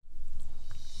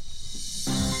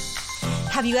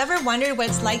Have you ever wondered what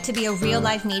it's like to be a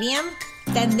real-life medium?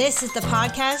 Then this is the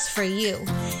podcast for you.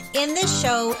 In this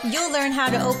show, you'll learn how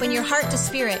to open your heart to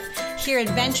spirit, hear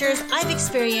adventures I've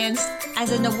experienced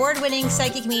as an award-winning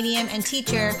psychic medium and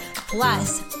teacher.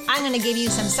 Plus, I'm going to give you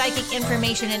some psychic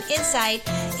information and insight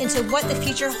into what the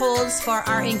future holds for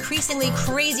our increasingly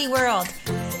crazy world.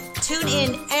 Tune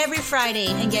in every Friday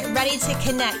and get ready to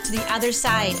connect to the other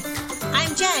side.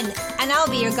 I'm Jen, and I'll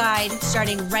be your guide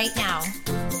starting right now.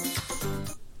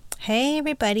 Hey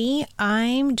everybody,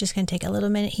 I'm just going to take a little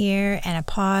minute here and a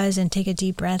pause and take a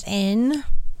deep breath in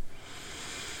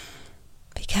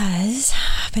because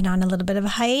I've been on a little bit of a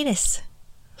hiatus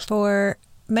for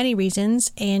many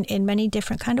reasons and in many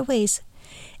different kind of ways.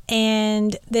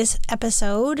 And this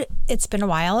episode, it's been a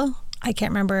while. I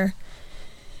can't remember.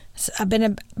 I've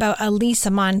been about at least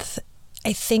a month.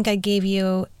 I think I gave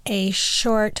you a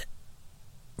short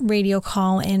radio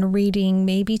call and reading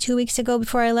maybe 2 weeks ago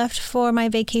before I left for my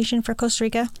vacation for Costa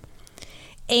Rica.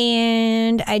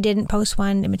 And I didn't post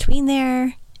one in between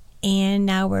there. And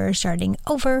now we're starting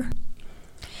over.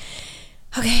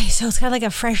 Okay, so it's kind of like a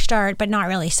fresh start, but not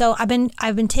really. So I've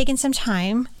been taking some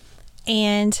time,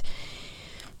 and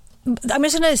I'm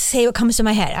just going to say what comes to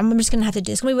my head. I'm just going to have to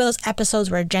do this. It's going to be one of those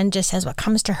episodes where Jen just says what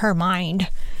comes to her mind.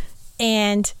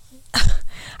 And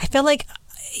I feel like,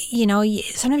 you know,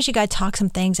 sometimes you got to talk some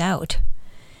things out.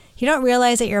 You don't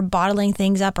realize that you're bottling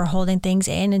things up or holding things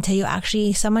in until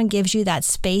someone gives you that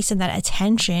space and that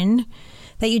attention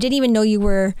that you didn't even know you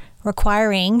were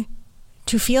requiring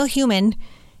to feel human,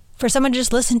 for someone to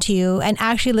just listen to you and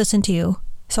actually listen to you.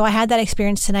 So I had that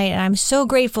experience tonight, and I'm so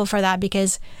grateful for that,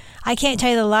 because I can't tell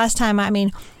you the last time, I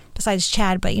mean, besides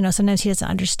Chad, but you know, sometimes he doesn't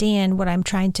understand what I'm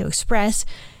trying to express,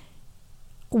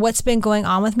 what's been going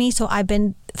on with me. So I've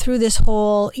been through this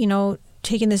whole, you know,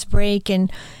 taking this break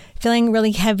and feeling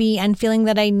really heavy and feeling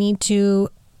that I need to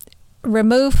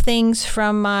remove things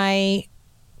from my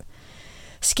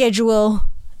schedule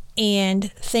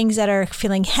and things that are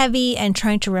feeling heavy, and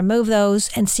trying to remove those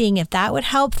and seeing if that would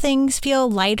help things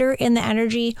feel lighter in the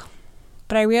energy.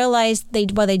 But I realized they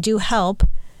do help.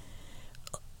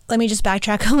 Let me just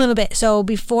backtrack a little bit. So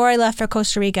before I left for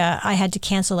Costa Rica, I had to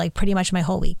cancel like pretty much my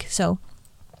whole week. So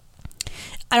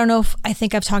I don't know if I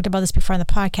think I've talked about this before on the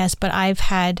podcast, but I've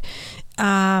had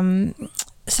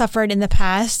suffered in the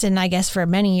past, and I guess for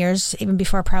many years, even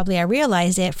before probably I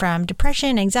realized it, from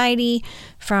depression, anxiety,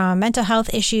 from mental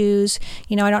health issues.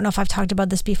 You know, I don't know if I've talked about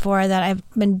this before, that I've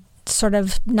been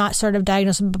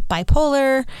diagnosed with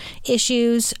bipolar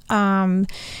issues,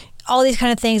 all these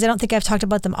kind of things. I don't think I've talked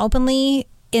about them openly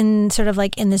in sort of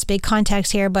like in this big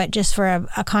context here, but just for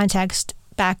a context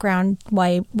background,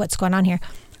 what's going on here.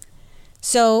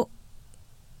 So,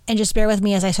 and just bear with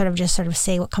me as I sort of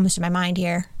say what comes to my mind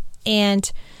here.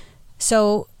 And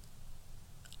so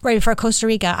right before Costa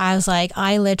Rica, I was like,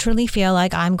 I literally feel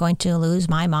like I'm going to lose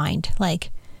my mind.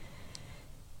 Like,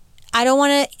 I don't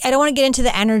want to get into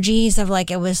the energies of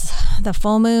like, it was the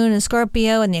full moon and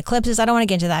Scorpio and the eclipses. I don't want to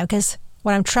get into that, because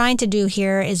what I'm trying to do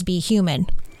here is be human.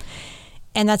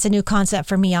 And that's a new concept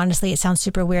for me. Honestly, it sounds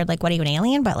super weird. Like, what are you, an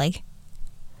alien? But like,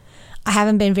 I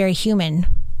haven't been very human.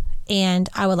 And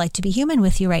I would like to be human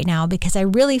with you right now, because I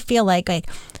really feel like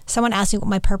someone asked me what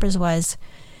my purpose was,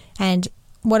 and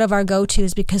one of our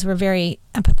go-tos, because we're very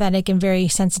empathetic and very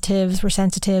sensitive. We're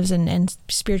sensitives and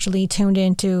spiritually tuned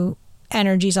into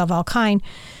energies of all kind.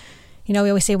 You know, we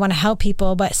always say we want to help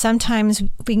people, but sometimes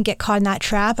we can get caught in that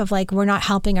trap of like, we're not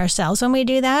helping ourselves when we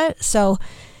do that. So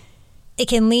it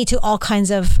can lead to all kinds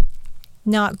of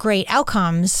not great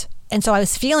outcomes. And so I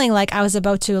was feeling like I was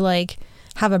about to like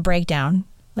have a breakdown,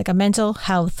 like a mental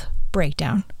health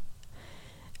breakdown.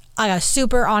 I got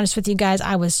super honest with you guys.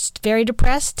 I was very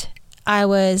depressed. I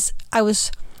was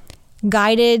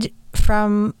guided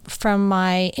from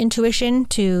my intuition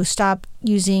to stop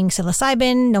using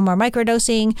psilocybin, no more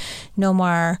microdosing, no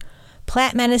more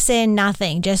plant medicine,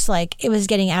 nothing. Just like, it was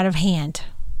getting out of hand.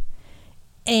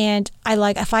 And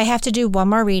if I have to do one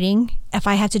more reading, if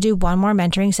I have to do one more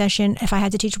mentoring session, if I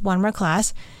had to teach one more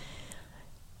class,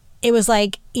 it was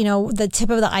like, you know, the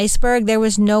tip of the iceberg. There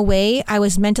was no way I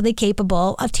was mentally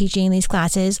capable of teaching these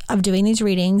classes, of doing these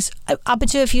readings, up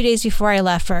until a few days before I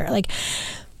left for, like,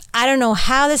 I don't know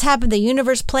how this happened. The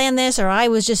universe planned this, or I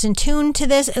was just in tune to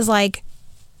this. Is like,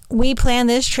 we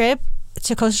planned this trip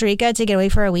to Costa Rica to get away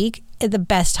for a week at the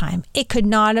best time. It could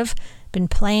not have been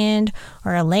planned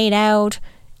or laid out.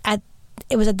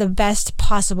 It was at the best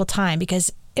possible time,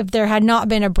 because if there had not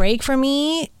been a break for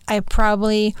me, I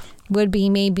probably would be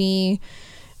maybe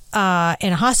in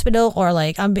a hospital, or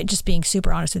like, I'm just being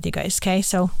super honest with you guys. Okay.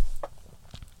 So,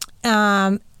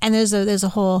 and there's a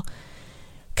whole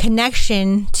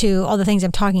connection to all the things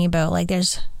I'm talking about. Like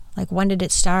there's like, when did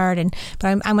it start? But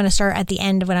I'm going to start at the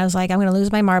end when I was like, I'm going to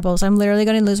lose my marbles. I'm literally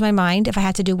going to lose my mind if I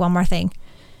had to do one more thing.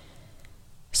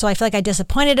 So I feel like I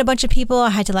disappointed a bunch of people.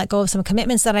 I had to let go of some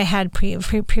commitments that I had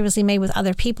previously made with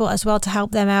other people as well to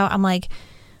help them out. I'm like,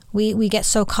 we get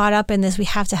so caught up in this, we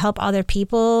have to help other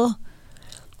people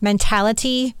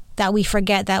mentality that we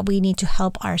forget that we need to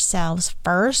help ourselves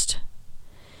first.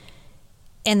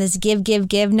 And this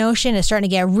give notion is starting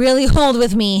to get really old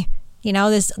with me. You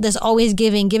know, this always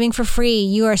giving for free.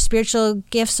 You are a spiritual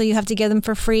gift, so you have to give them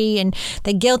for free. And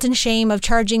the guilt and shame of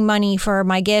charging money for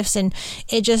my gifts. And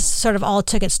it just sort of all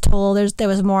took its toll. There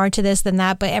was more to this than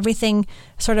that, but everything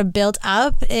sort of built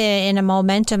up in a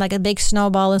momentum, like a big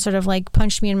snowball, and sort of like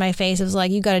punched me in my face. It was like,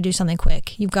 you got to do something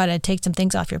quick. You've got to take some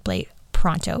things off your plate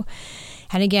pronto.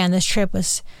 And again, this trip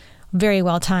was very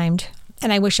well timed.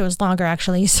 And I wish it was longer,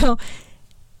 actually. So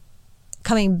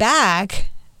coming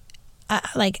back,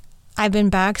 I've been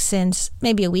back since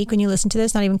maybe a week when you listen to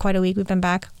this, not even quite a week, we've been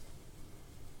back.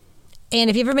 And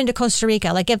if you've ever been to Costa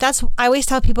Rica, like I always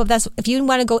tell people if you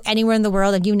want to go anywhere in the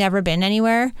world and you've never been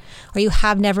anywhere, or you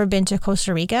have never been to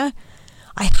Costa Rica,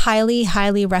 I highly,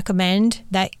 highly recommend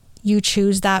that you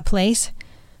choose that place.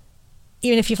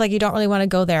 Even if you feel like you don't really want to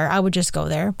go there, I would just go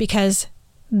there, because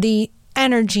the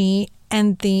energy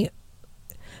and the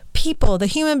people, the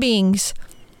human beings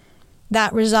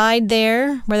that reside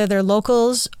there, whether they're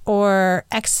locals or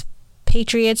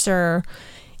expatriates or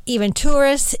even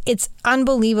tourists, it's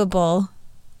unbelievable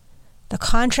the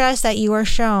contrast that you are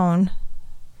shown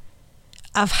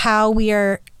of how we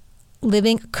are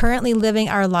currently living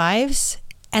our lives,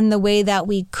 and the way that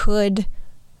we could,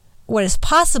 what is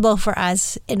possible for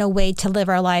us in a way to live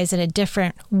our lives in a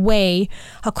different way,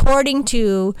 according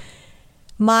to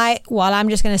what I'm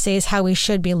just going to say is how we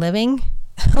should be living.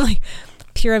 Like,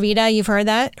 Pura Vida, you've heard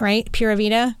that, right? Pura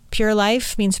Vida, pure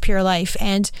life means pure life.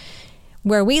 And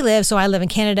where we live, so I live in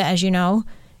Canada, as you know,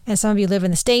 and some of you live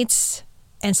in the States,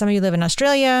 and some of you live in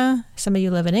Australia, some of you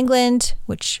live in England,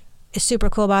 which is super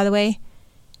cool, by the way.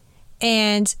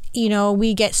 And, you know,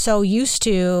 we get so used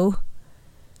to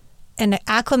and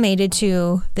acclimated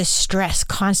to this stress,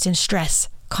 constant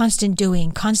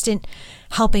doing, constant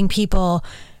helping people,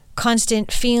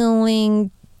 constant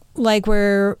feeling like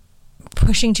we're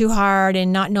pushing too hard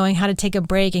and not knowing how to take a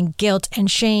break, and guilt and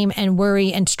shame and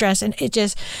worry and stress, and it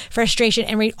just frustration,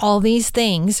 and read all these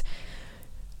things.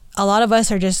 A lot of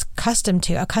us are just accustomed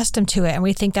to it, and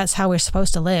we think that's how we're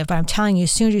supposed to live. But I'm telling you,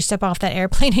 as soon as you step off that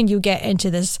airplane and you get into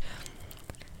this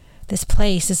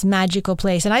place, this magical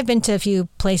place, and I've been to a few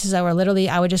places that were literally,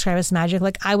 I would describe as magic.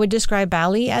 Like, I would describe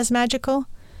Bali as magical.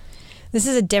 This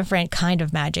is a different kind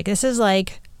of magic. This is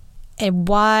like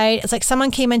it's like someone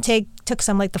came and took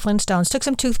some, like the Flintstones, took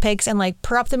some toothpicks and like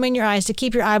prop them in your eyes to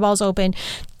keep your eyeballs open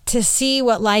to see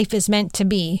what life is meant to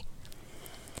be.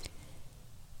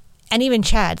 And even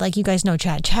Chad, like, you guys know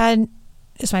Chad. Chad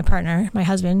is my partner, my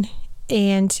husband,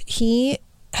 and he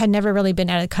had never really been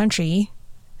out of the country.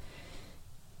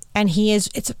 And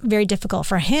it's very difficult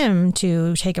for him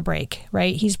to take a break,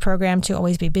 right? He's programmed to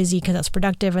always be busy because that's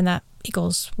productive and that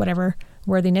equals whatever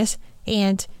worthiness.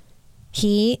 And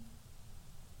he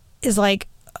is like,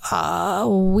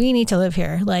 we need to live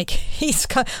here. Like,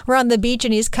 we're on the beach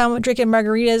and he's drinking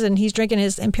margaritas and he's drinking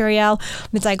his Imperial.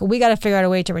 It's like, we got to figure out a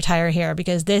way to retire here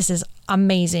because this is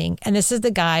amazing. And this is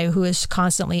the guy who is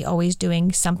constantly always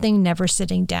doing something, never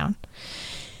sitting down.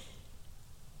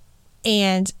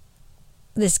 And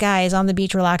this guy is on the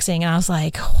beach relaxing, and I was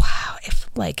like, wow,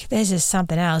 this is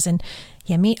something else. And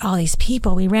you meet all these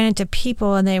people. We ran into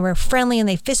people and they were friendly and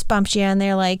they fist bumped you, and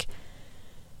they're like,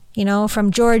 you know,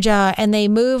 from Georgia, and they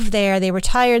moved there, they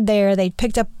retired there, they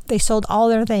sold all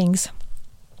their things,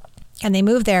 and they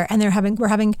moved there, and we're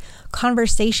having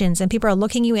conversations, and people are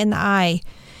looking you in the eye.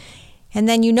 And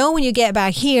then, you know, when you get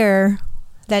back here,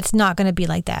 that's not going to be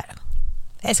like that.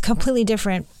 It's completely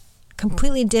different. I'm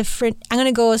going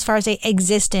to go as far as say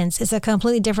existence. It's a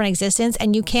completely different existence,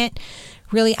 and you can't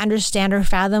really understand or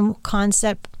fathom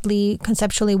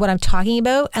conceptually what I'm talking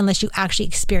about unless you actually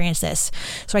experience this.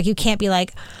 So like, you can't be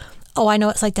like, oh, I know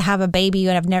it's like to have a baby,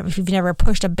 and if you've never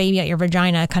pushed a baby out your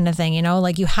vagina kind of thing, you know,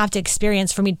 like, you have to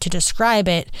experience for me to describe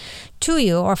it to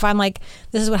you. Or if I'm like,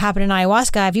 this is what happened in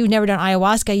ayahuasca. If you've never done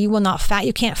ayahuasca,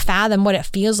 you can't fathom what it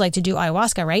feels like to do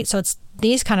ayahuasca, right? So it's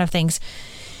these kind of things.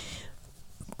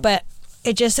 But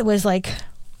it was like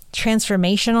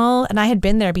transformational, and I had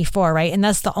been there before, right? And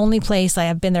that's the only place I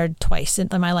have been there twice in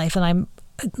my life, and I'm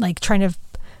like trying to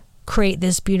create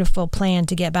this beautiful plan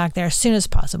to get back there as soon as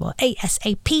possible,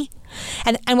 ASAP.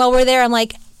 And while we're there, I'm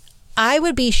like, I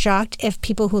would be shocked if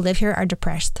people who live here are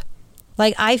depressed.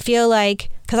 Like, I feel like,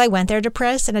 because I went there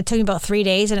depressed, and it took me about 3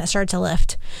 days and it started to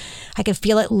lift. I could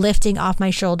feel it lifting off my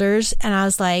shoulders. And I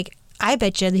was like, I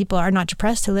bet you the people are not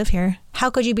depressed who live here. How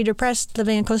could you be depressed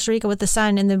living in Costa Rica with the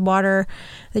sun and the water,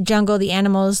 the jungle, the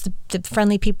animals, the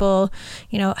friendly people?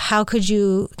 You know, how could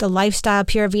you, the lifestyle,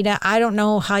 Pura Vida, I don't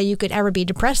know how you could ever be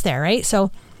depressed there, right?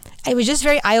 So it was just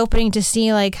very eye-opening to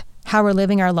see like how we're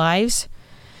living our lives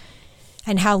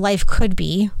and how life could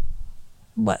be,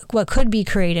 what could be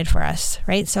created for us,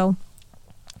 right? So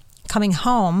coming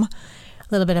home, a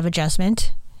little bit of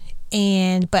adjustment.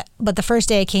 But the first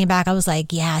day I came back, I was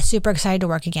like, yeah, super excited to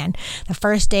work again. The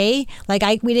first day, like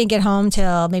we didn't get home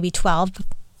till maybe 12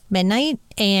 midnight,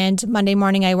 and Monday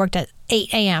morning I worked at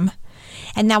 8 a.m.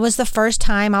 And that was the first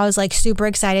time I was like super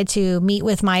excited to meet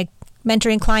with my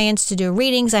mentoring clients, to do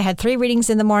readings. I had 3 readings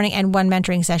in the morning and 1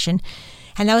 mentoring session.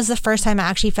 And that was the first time I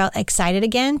actually felt excited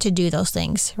again to do those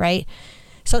things, right?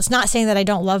 So it's not saying that I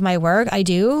don't love my work. I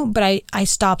do, but I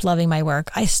stopped loving my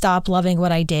work. I stopped loving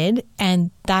what I did.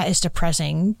 And that is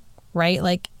depressing, right?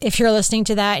 Like if you're listening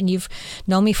to that and you've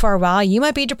known me for a while, you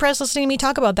might be depressed listening to me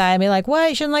talk about that and be like, what?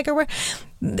 You shouldn't like her work.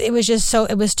 It was just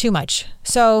it was too much.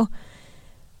 So,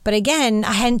 but again,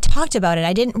 I hadn't talked about it.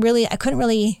 I couldn't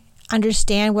really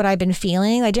understand what I've been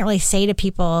feeling. I didn't really say to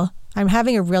people, I'm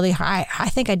having a really hard, I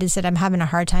think I did say I'm having a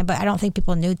hard time, but I don't think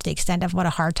people knew to the extent of what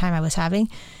a hard time I was having.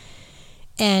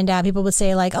 And people would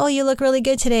say like, oh, you look really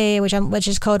good today, which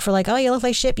is code for like, oh, you look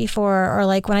like shit before. Or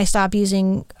like when I stopped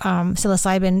using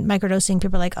psilocybin microdosing,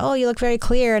 people are like, oh, you look very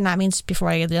clear. And that means before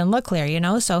I didn't look clear, you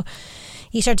know? So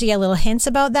you start to get little hints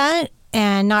about that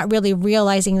and not really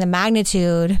realizing the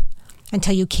magnitude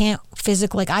until you can't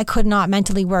physically, like I could not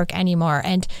mentally work anymore.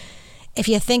 And if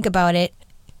you think about it,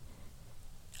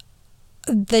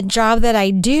 the job that I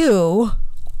do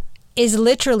is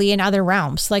literally in other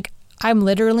realms. Like I'm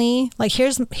literally like,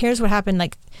 here's what happened.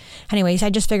 Like, anyways, I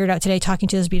just figured out today talking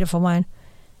to this beautiful one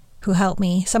who helped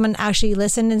me. Someone actually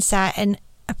listened and sat, and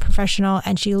a professional,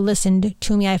 and she listened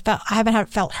to me. I haven't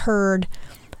felt heard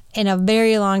in a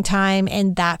very long time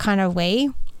in that kind of way.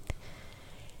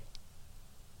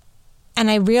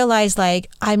 And I realized like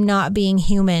I'm not being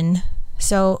human.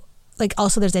 So like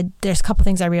also there's a couple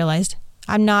things I realized.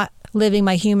 I'm not living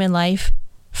my human life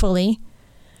fully.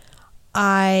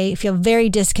 I feel very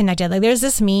disconnected. Like there's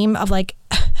this meme of like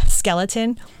a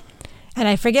skeleton, and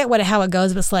I forget how it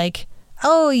goes, but it's like,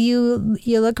 oh, you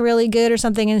look really good or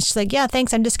something. And she's like, yeah,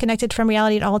 thanks. I'm disconnected from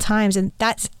reality at all times. And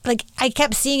that's like, I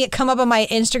kept seeing it come up on my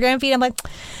Instagram feed. I'm like,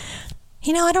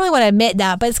 you know, I don't really want to admit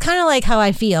that, but it's kind of like how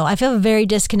I feel. I feel very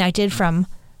disconnected from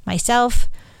myself,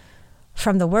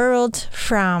 from the world,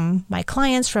 from my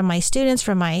clients, from my students,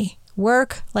 from my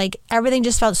work. Like everything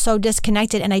just felt so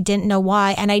disconnected, and I didn't know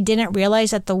why, and I didn't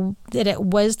realize that it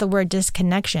was the word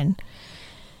disconnection.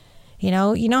 You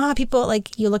know how people,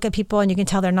 like, you look at people and you can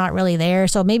tell they're not really there.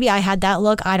 So maybe I had that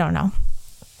look, I don't know.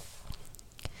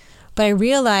 But I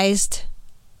realized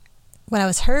when I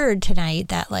was heard tonight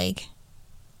that like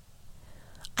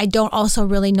I don't also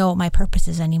really know what my purpose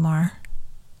is anymore.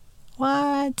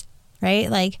 What? Right?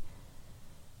 Like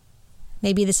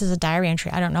maybe this is a diary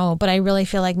entry. I don't know. But I really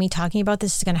feel like me talking about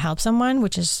this is going to help someone,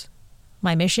 which is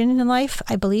my mission in life,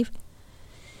 I believe.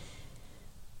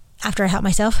 After I help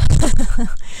myself.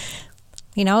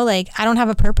 You know, like I don't have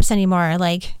a purpose anymore.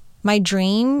 Like my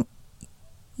dream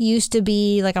used to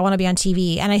be like I want to be on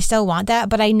TV, and I still want that.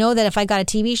 But I know that if I got a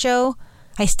TV show,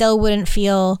 I still wouldn't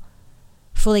feel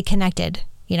fully connected,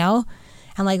 you know?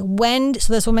 And like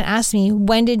so this woman asked me,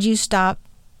 when did you stop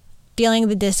feeling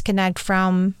the disconnect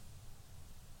from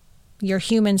your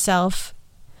human self,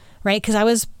 right? Because I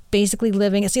was basically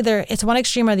living, it's one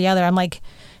extreme or the other. I'm like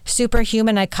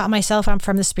superhuman. I cut myself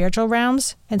from the spiritual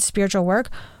realms and spiritual work,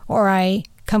 or I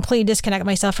completely disconnect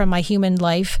myself from my human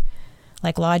life,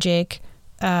 like logic,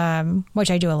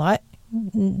 which I do a lot.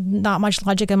 Not much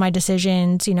logic in my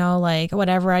decisions, you know, like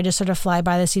whatever. I just sort of fly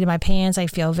by the seat of my pants. I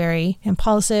feel very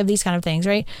impulsive, these kind of things,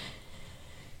 right?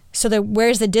 So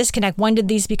where's the disconnect? When did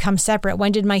these become separate?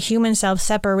 When did my human self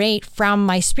separate from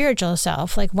my spiritual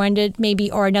self? Like when did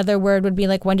or another word would be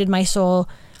like, when did my soul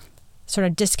sort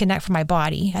of disconnect from my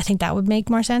body? I think that would make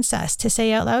more sense to us to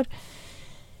say out loud.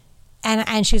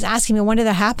 And she was asking me, when did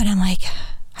that happen? I'm like,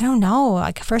 I don't know.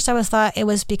 Like first I thought it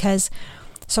was because,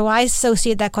 so I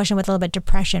associate that question with a little bit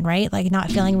depression, right? Like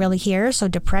not feeling really here. So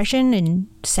depression and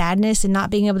sadness and not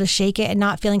being able to shake it and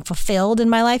not feeling fulfilled in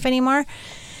my life anymore.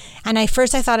 And I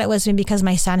thought it was because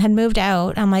my son had moved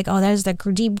out. I'm like, oh, there's the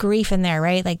deep grief in there,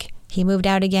 right? Like he moved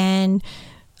out again.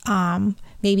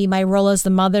 Maybe my role as the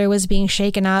mother was being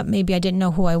shaken up. Maybe I didn't know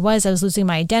who I was. I was losing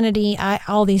my identity.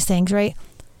 All these things, right?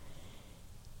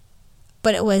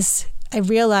 But I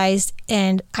realized,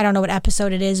 and I don't know what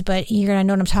episode it is, but you're going to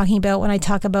know what I'm talking about when I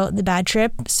talk about the bad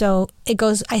trip. So it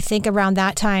goes, I think around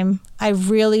that time, I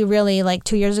really, really, like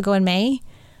 2 years ago in May,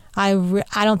 I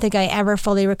don't think I ever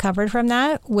fully recovered from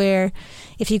that, where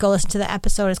if you go listen to the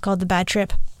episode, it's called The Bad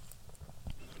Trip,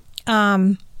 where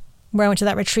I went to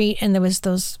that retreat and there was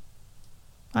those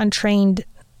untrained,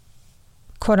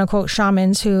 quote unquote,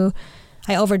 shamans who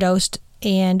I overdosed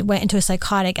and went into a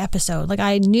psychotic episode. Like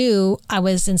I knew I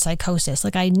was in psychosis.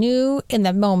 Like I knew in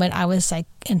that moment I was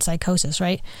in psychosis,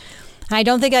 right? And I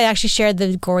don't think I actually shared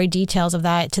the gory details of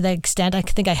that to the extent. I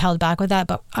think I held back with that,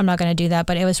 but I'm not going to do that.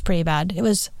 But it was pretty bad. It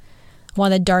was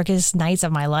one of the darkest nights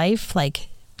of my life. Like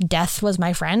death was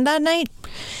my friend that night.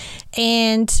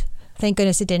 And thank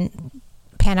goodness it didn't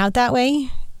pan out that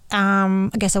way. I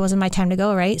guess it wasn't my time to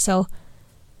go, right? So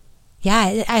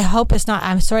yeah, I hope it's not,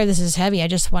 I'm sorry this is heavy. I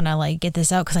just want to like get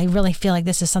this out because I really feel like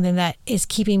this is something that is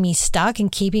keeping me stuck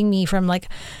and keeping me from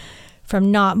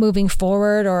not moving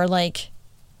forward, or like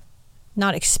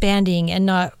not expanding and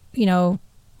not,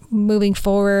 moving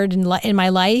forward in my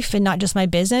life and not just my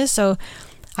business. So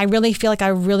I really feel like I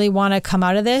really want to come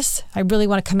out of this. I really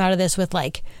want to come out of this with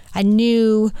like a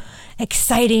new,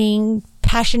 exciting,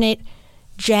 passionate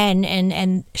Jen,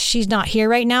 and she's not here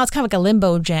right now. It's kind of like a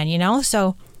limbo Jen,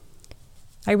 So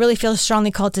I really feel strongly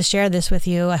called to share this with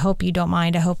you. I hope you don't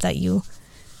mind. I hope that you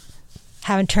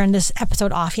haven't turned this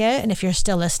episode off yet. And if you're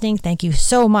still listening, thank you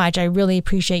so much. I really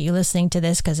appreciate you listening to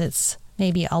this because it's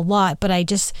maybe a lot, but I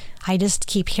just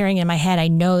keep hearing in my head, I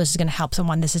know this is going to help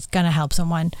someone. This is going to help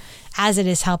someone as it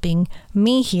is helping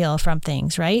me heal from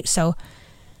things, right? So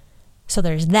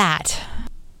there's that.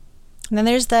 And then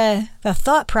there's the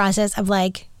thought process of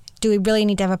like, do we really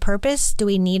need to have a purpose? Do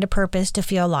we need a purpose to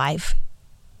feel alive?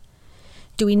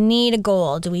 Do we need a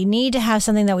goal? Do we need to have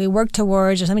something that we work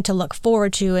towards or something to look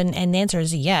forward to? And the answer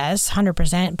is yes,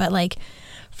 100%. But like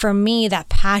for me, that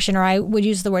passion, or I would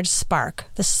use the word spark,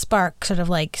 the spark sort of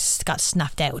like got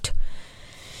snuffed out.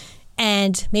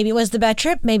 And maybe it was the bad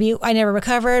trip. Maybe I never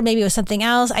recovered. Maybe it was something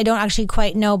else. I don't actually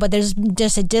quite know, but there's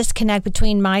just a disconnect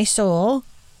between my soul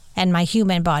and my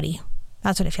human body.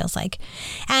 That's what it feels like.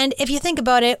 And if you think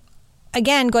about it,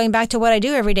 again, going back to what I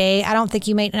do every day, I don't think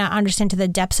you may not understand to the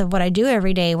depths of what I do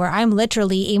every day, where I'm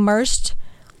literally immersed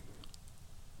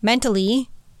mentally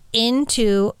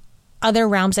into other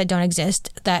realms that don't exist,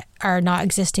 that are not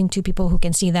existing to people who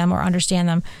can see them or understand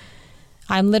them.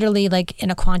 I'm literally like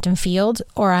in a quantum field,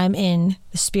 or I'm in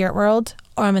the spirit world,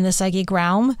 or I'm in the psychic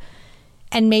realm.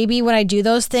 And maybe when I do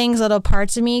those things, little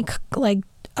parts of me, like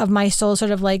of my soul,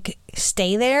 sort of like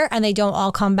stay there and they don't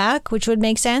all come back, which would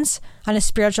make sense on a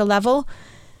spiritual level.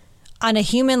 On a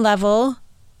human level,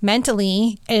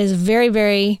 mentally, it is very,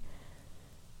 very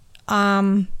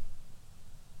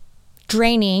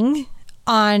draining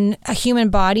on a human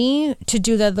body to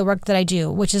do the work that I do,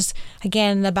 which is,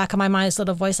 again, in the back of my mind, this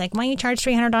little voice like, why don't you charge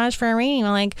 $300 for a reading?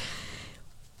 I'm like,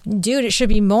 dude, it should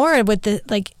be more with the,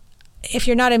 like, if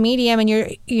you're not a medium and you're,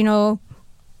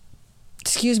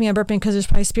 excuse me, I'm burping because there's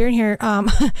probably spirit here.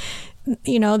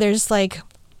 There's like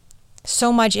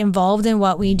so much involved in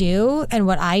what we do and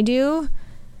what I do.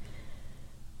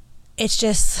 It's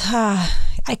just,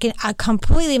 it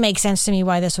completely makes sense to me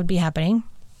why this would be happening.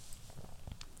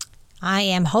 I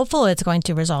am hopeful it's going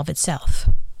to resolve itself.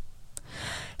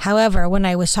 However, when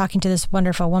I was talking to this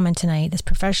wonderful woman tonight, this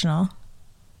professional,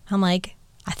 I'm like,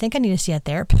 I think I need to see a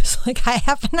therapist. Like, I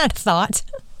haven't had a thought.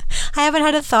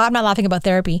 I'm not laughing about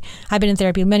therapy. I've been in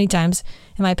therapy many times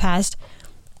in my past.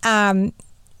 I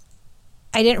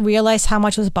didn't realize how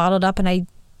much was bottled up, and I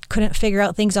couldn't figure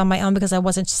out things on my own because I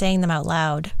wasn't saying them out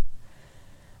loud.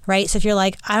 Right? So if you're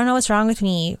like, I don't know what's wrong with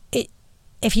me.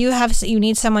 If you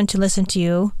need someone to listen to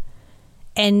you,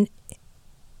 and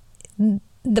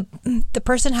the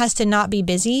person has to not be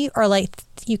busy, or like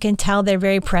you can tell they're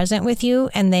very present with you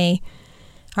and they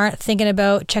aren't thinking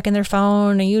about checking their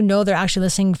phone, and they're actually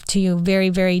listening to you very,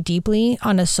 very deeply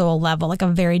on a soul level, like a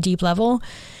very deep level.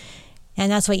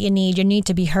 And that's what you need. You need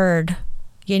to be heard.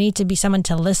 You need to be someone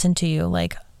to listen to you,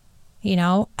 like,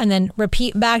 and then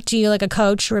repeat back to you like a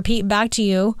coach, repeat back to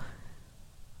you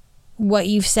what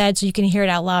you've said so you can hear it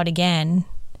out loud again.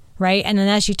 Right? And then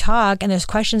as you talk and there's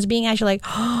questions being asked, you're like,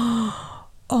 oh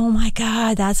my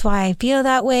God, that's why I feel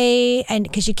that way. And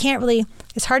because you can't really,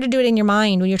 it's hard to do it in your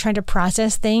mind when you're trying to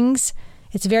process things.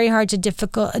 It's very hard to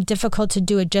difficult to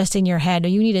do it just in your head.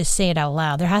 You need to say it out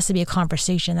loud. There has to be a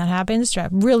conversation that happens that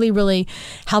really, really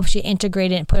helps you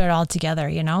integrate it and put it all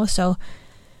together, So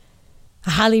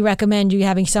I highly recommend you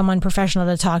having someone professional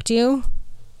to talk to you,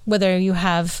 whether you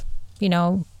have,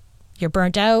 you're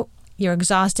burnt out, you're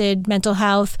exhausted, mental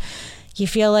health, you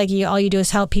feel like all you do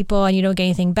is help people and you don't get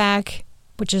anything back,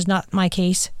 which is not my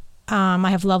case. I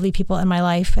have lovely people in my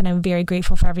life and I'm very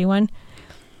grateful for everyone.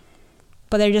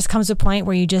 But there just comes a point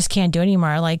where you just can't do it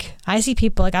anymore. Like, I see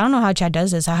people, like, I don't know how Chad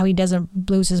does this, how he doesn't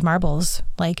lose his marbles.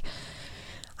 Like,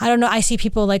 I don't know. I see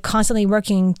people like constantly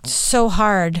working so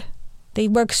hard. They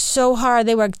work so hard.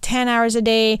 They work 10 hours a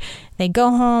day. They go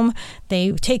home.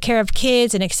 They take care of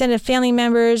kids and extended family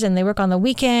members, and they work on the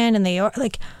weekend. And they are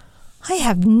like, I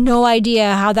have no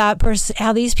idea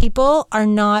how these people are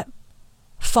not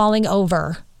falling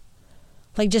over.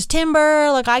 Like, just timber,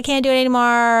 like, I can't do it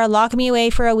anymore. Lock me away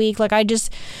for a week. Like, I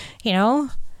just, how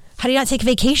do you not take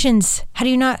vacations? How do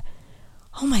you not,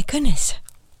 oh my goodness,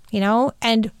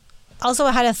 And also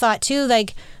I had a thought too,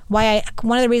 like,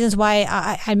 one of the reasons why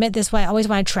I admit this, why I always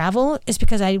want to travel is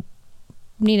because I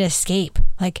need to escape.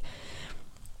 Like,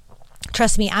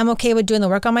 trust me, I'm okay with doing the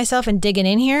work on myself and digging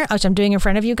in here, which I'm doing in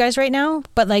front of you guys right now.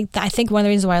 But like, I think one of the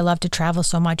reasons why I love to travel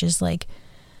so much is like,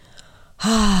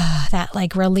 that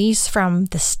like release from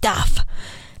the stuff,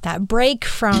 that break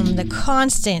from the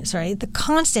constant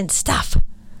stuff.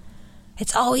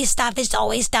 It's always stuff,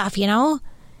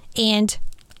 and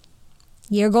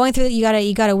you're going through, you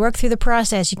gotta work through the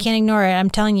process. You can't ignore it.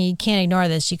 I'm telling you, you can't ignore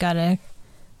this. You gotta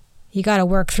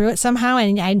work through it somehow.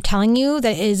 And I'm telling you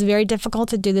that it is very difficult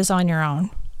to do this on your own.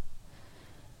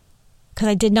 Because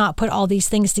I did not put all these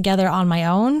things together on my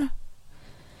own.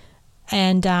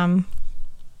 And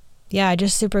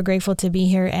just super grateful to be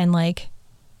here and like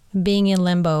being in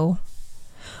limbo,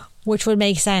 which would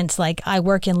make sense. Like, I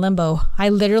work in limbo. I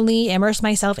literally immerse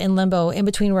myself in limbo, in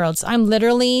between worlds. I'm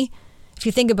literally, if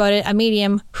you think about it, a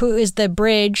medium who is the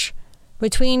bridge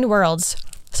between worlds.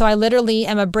 So I literally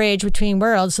am a bridge between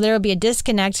worlds. So there will be a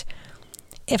disconnect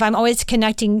if I'm always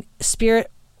connecting the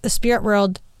spirit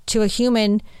world to a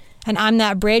human, and I'm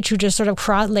that bridge who just sort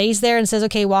of lays there and says,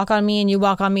 okay, walk on me and you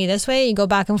walk on me this way. You go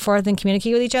back and forth and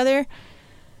communicate with each other.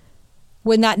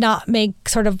 Wouldn't that not make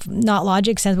sort of, not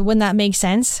logic sense, but wouldn't that make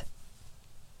sense?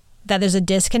 That there's a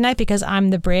disconnect because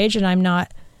I'm the bridge and I'm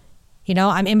not,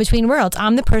 I'm in between worlds.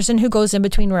 I'm the person who goes in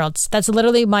between worlds. That's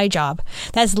literally my job.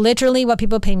 That's literally what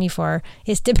people pay me for,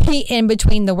 is to be in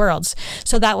between the worlds.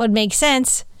 So that would make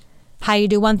sense. How you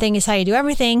do one thing is how you do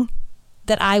everything.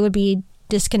 That I would be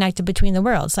disconnected between the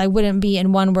worlds. I wouldn't be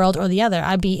in one world or the other.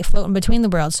 I'd be floating between the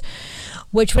worlds,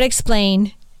 which would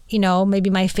explain, maybe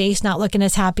my face not looking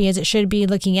as happy as it should be,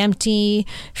 looking empty,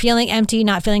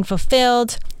 not feeling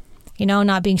fulfilled,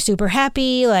 not being super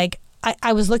happy. Like,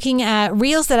 I was looking at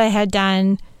reels that I had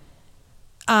done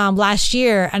last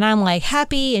year, and I'm like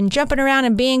happy and jumping around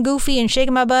and being goofy and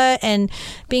shaking my butt and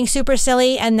being super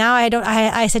silly. And now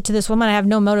I said to this woman, I have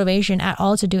no motivation at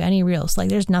all to do any reels. Like,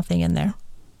 there's nothing in there.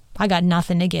 I got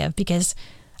nothing to give because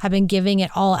I've been giving it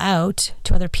all out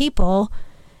to other people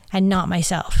and not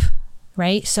myself.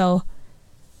 Right? So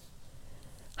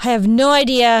I have no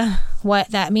idea what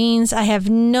that means. I have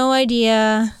no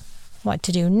idea what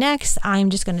to do next. I'm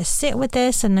just going to sit with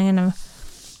this, and I'm going to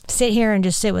sit here and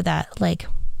just sit with that. Like,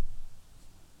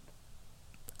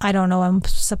 I don't know what I'm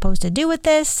supposed to do with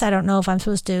this. I don't know if I'm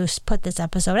supposed to put this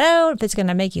episode out, if it's going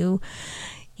to make you,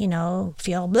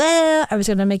 feel blah. I was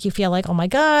going to make you feel like, oh my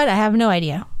God, I have no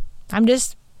idea. I'm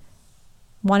just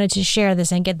wanted to share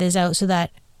this and get this out so that,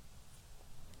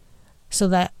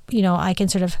 I can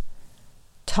sort of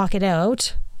talk it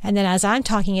out. And then as I'm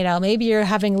talking it out, maybe you're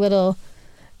having little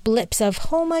blips of,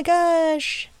 oh my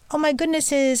gosh, oh my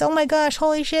goodnesses, oh my gosh,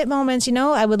 holy shit moments.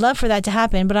 I would love for that to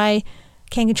happen, but I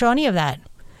can't control any of that.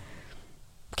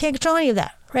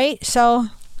 Right? So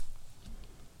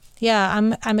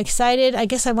yeah, I'm excited. I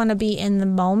guess I want to be in the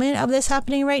moment of this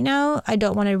happening right now. I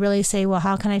don't want to really say, well,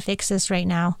 how can I fix this right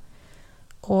now?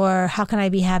 Or how can I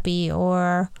be happy?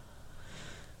 Or,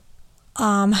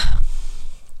 I'm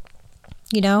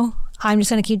just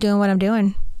going to keep doing what I'm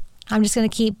doing. I'm just going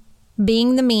to keep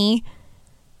being the me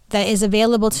that is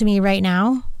available to me right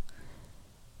now.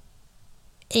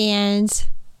 And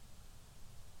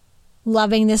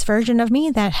loving this version of me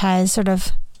that has sort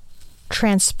of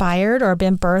transpired or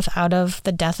been birthed out of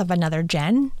the death of another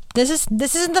Jen. This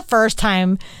isn't the first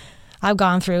time I've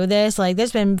gone through this. Like,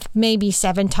 there's been maybe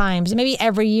 7 times, maybe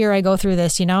every year I go through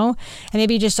this, and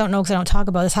maybe you just don't know because I don't talk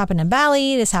about it. This happened in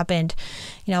Bali. This happened,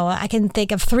 I can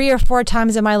think of 3 or 4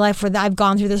 times in my life where I've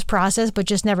gone through this process, but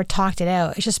just never talked it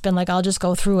out. It's just been like, I'll just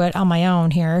go through it on my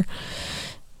own here,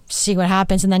 see what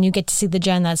happens. And then you get to see the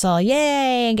Jen that's all,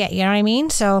 yay, and you know what I mean?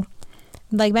 So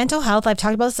like mental health, I've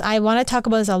talked about this. I want to talk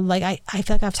about this. I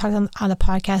feel like I've talked on the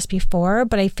podcast before,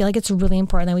 but I feel like it's really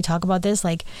important that we talk about this.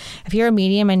 Like, if you're a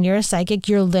medium and you're a psychic,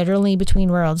 you're literally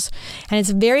between worlds. And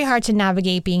it's very hard to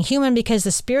navigate being human because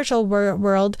the spiritual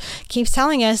world keeps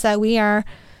telling us that we are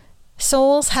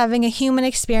souls having a human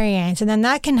experience. And then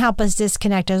that can help us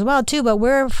disconnect as well, too. But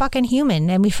we're fucking human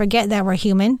and we forget that we're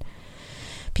human.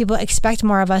 People expect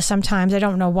more of us sometimes. I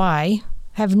don't know why.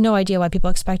 I have no idea why people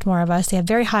expect more of us. They have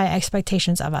very high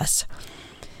expectations of us.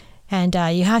 And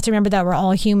you have to remember that we're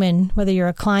all human, whether you're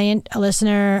a client, a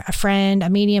listener, a friend, a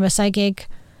medium, a psychic,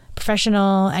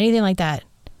 professional, anything like that,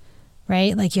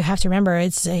 right? Like, you have to remember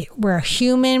we're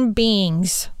human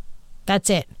beings. That's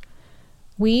it.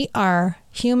 We are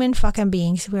human fucking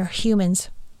beings. We're humans.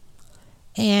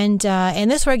 And in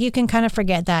this work, you can kind of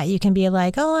forget that. You can be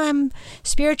like, oh, I'm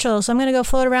spiritual, so I'm going to go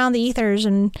float around the ethers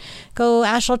and go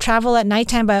astral travel at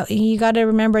nighttime. But you got to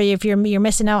remember, if you're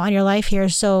missing out on your life here.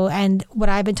 So, and what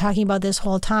I've been talking about this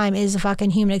whole time is a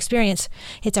fucking human experience.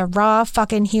 It's a raw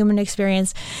fucking human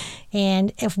experience.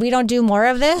 And if we don't do more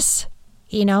of this,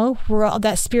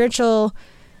 that spiritual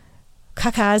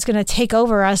caca is going to take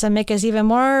over us and make us even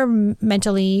more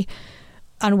mentally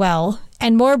unwell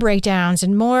and more breakdowns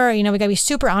and more, we got to be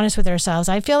super honest with ourselves.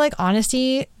 I feel like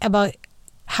honesty about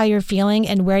how you're feeling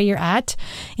and where you're at,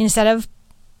 instead of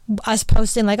us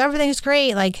posting like everything's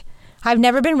great. Like, I've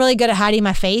never been really good at hiding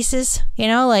my faces,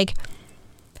 like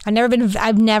I've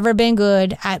never been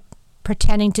good at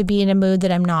pretending to be in a mood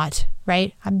that I'm not,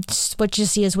 right? What you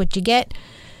see is what you get.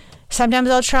 Sometimes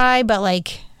I'll try, but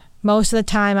like most of the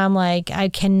time I'm like, I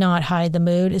cannot hide the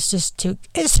mood. It's too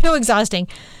exhausting.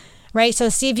 Right? So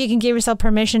see if you can give yourself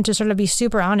permission to sort of be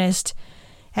super honest.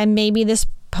 And maybe this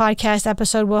podcast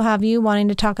episode will have you wanting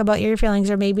to talk about your feelings,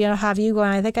 or maybe I'll have you going,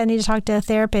 I think I need to talk to a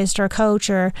therapist or a coach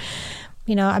or,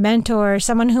 a mentor,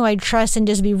 someone who I trust, and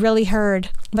just be really heard.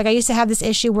 Like, I used to have this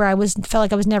issue where felt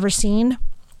like I was never seen.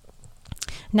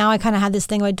 Now I kind of had this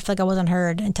thing where I felt like I wasn't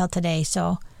heard until today.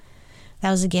 So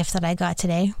that was a gift that I got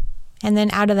today. And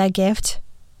then out of that gift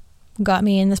got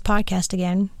me in this podcast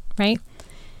again, right?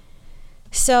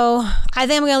 So I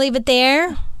think I'm going to leave it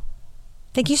there.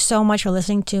 Thank you so much for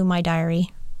listening to my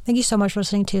diary. Thank you so much for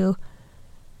listening to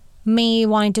me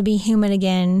wanting to be human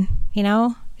again,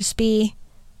 just be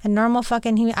a normal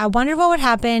fucking human. I wonder what would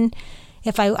happen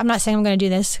if I'm not saying I'm going to do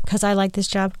this because I like this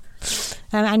job.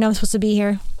 I know I'm supposed to be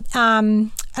here. I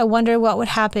wonder what would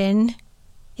happen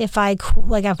if I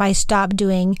stopped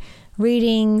doing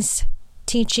readings,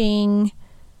 teaching,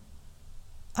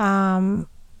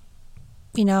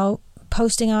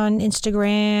 posting on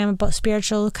Instagram about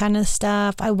spiritual kind of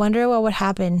stuff. I wonder what would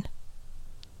happen.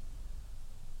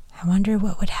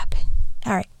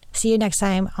 All right. See you next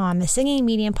time on the Singing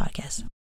Medium Podcast.